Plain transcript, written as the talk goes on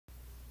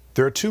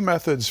There are two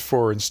methods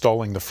for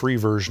installing the free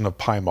version of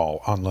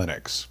PyMOL on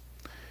Linux.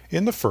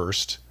 In the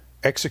first,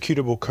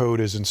 executable code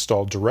is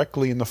installed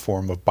directly in the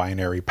form of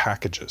binary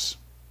packages.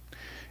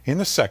 In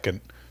the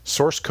second,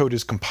 source code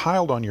is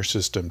compiled on your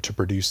system to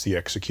produce the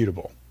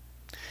executable.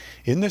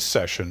 In this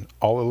session,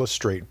 I'll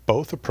illustrate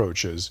both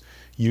approaches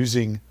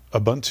using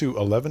Ubuntu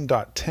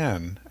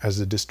 11.10 as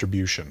a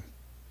distribution.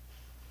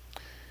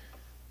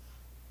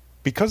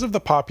 Because of the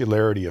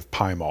popularity of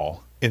PyMOL,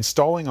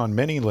 installing on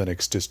many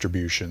Linux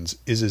distributions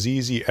is as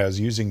easy as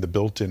using the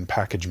built-in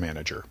package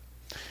manager.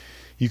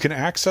 You can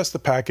access the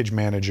package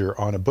manager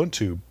on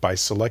Ubuntu by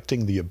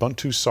selecting the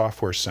Ubuntu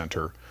Software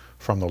Center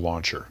from the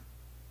launcher.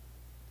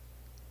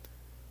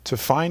 To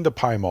find the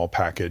PyMOL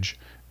package,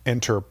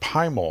 enter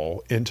PyMOL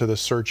into the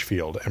search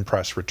field and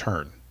press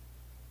Return.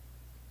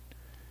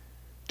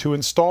 To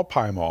install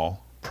PyMOL,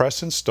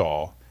 press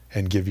Install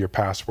and give your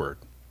password.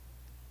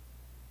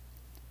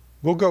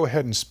 We'll go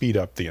ahead and speed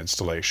up the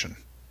installation.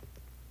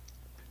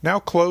 Now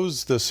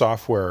close the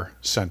Software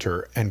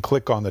Center and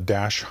click on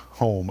the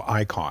 "Home"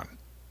 icon.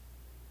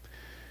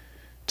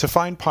 To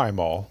find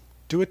PyMOL,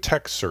 do a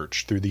text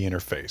search through the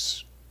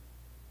interface.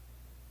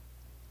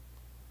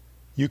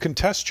 You can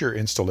test your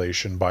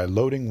installation by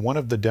loading one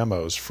of the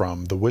demos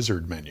from the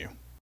Wizard menu.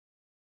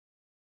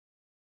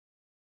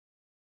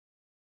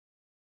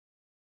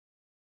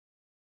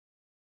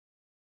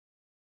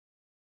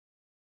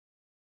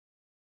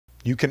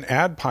 You can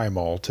add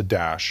PyMOL to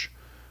Dash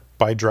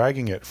by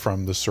dragging it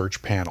from the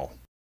search panel.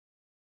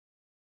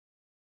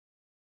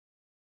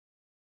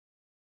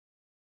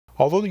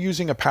 Although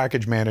using a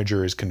package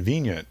manager is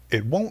convenient,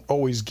 it won't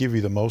always give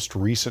you the most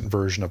recent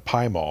version of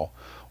PyMOL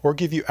or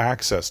give you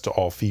access to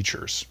all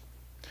features.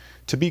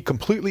 To be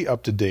completely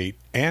up to date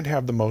and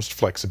have the most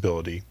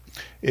flexibility,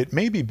 it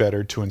may be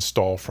better to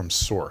install from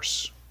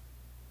source.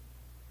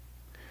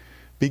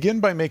 Begin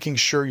by making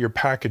sure your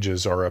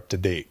packages are up to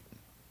date.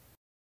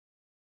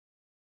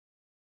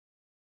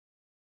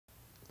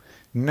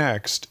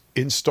 Next,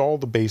 install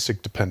the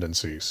basic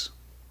dependencies.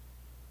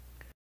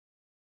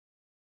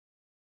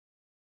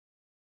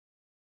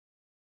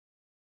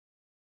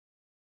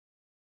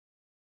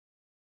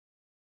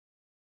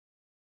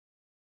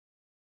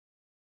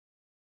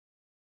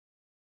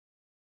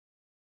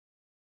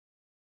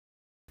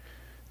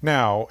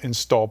 Now,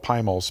 install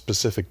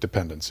PyMOL-specific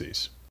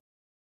dependencies.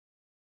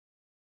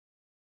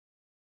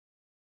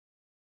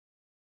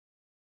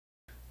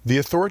 The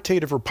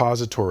authoritative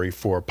repository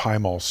for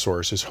PyMOL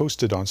source is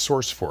hosted on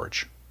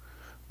SourceForge.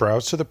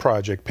 Browse to the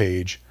project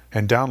page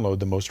and download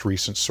the most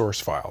recent source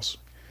files.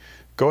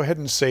 Go ahead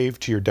and save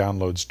to your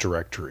Downloads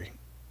directory.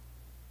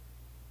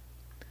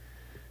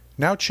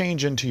 Now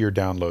change into your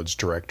Downloads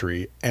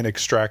directory and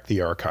extract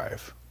the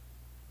archive.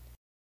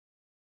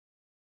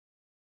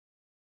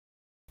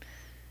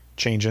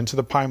 Change into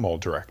the PyMOL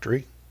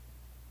directory.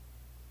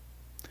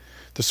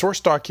 The source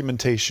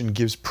documentation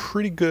gives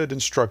pretty good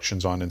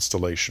instructions on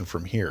installation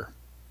from here.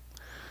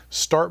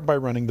 Start by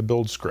running the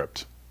build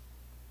script.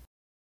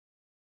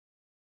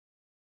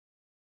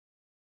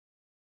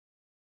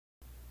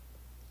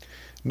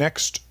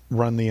 Next,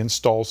 run the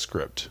install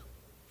script.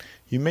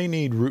 You may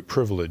need root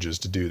privileges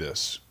to do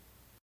this.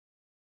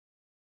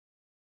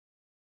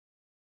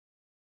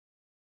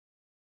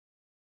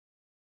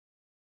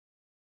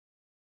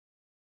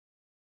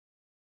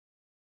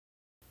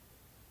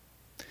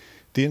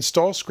 The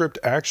install script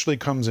actually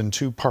comes in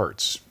two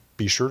parts.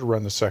 Be sure to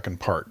run the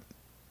second part.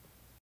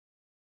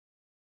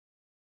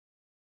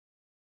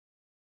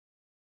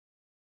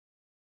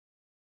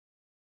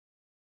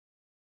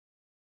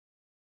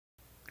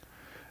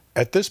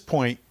 At this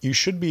point, you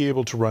should be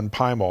able to run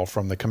PyMOL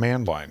from the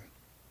command line.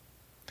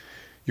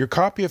 Your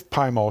copy of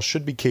PyMOL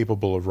should be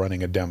capable of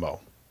running a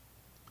demo.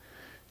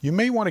 You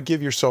may want to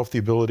give yourself the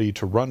ability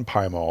to run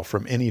PyMOL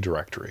from any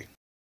directory.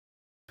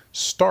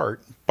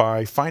 Start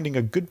by finding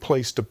a good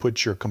place to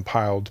put your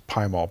compiled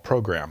PyMOL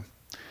program.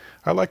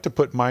 I like to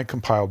put my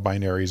compiled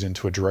binaries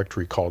into a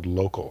directory called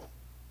local.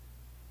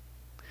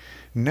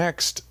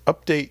 Next,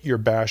 update your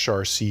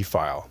bashrc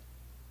file.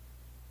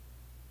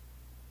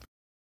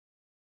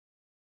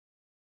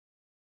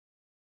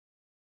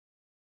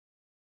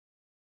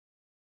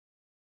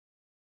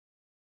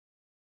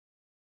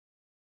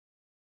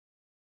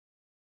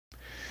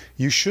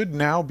 You should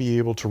now be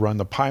able to run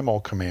the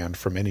PyMOL command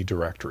from any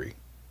directory.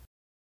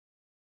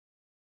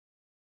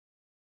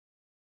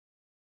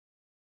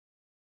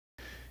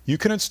 You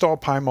can install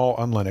PyMOL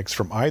on Linux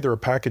from either a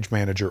package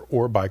manager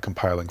or by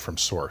compiling from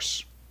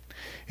source.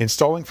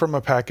 Installing from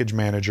a package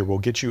manager will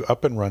get you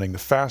up and running the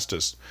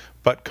fastest,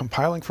 but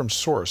compiling from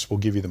source will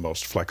give you the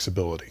most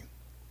flexibility.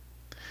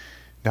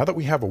 Now that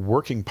we have a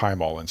working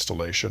PyMOL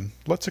installation,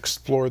 let's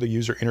explore the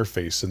user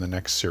interface in the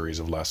next series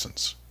of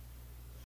lessons.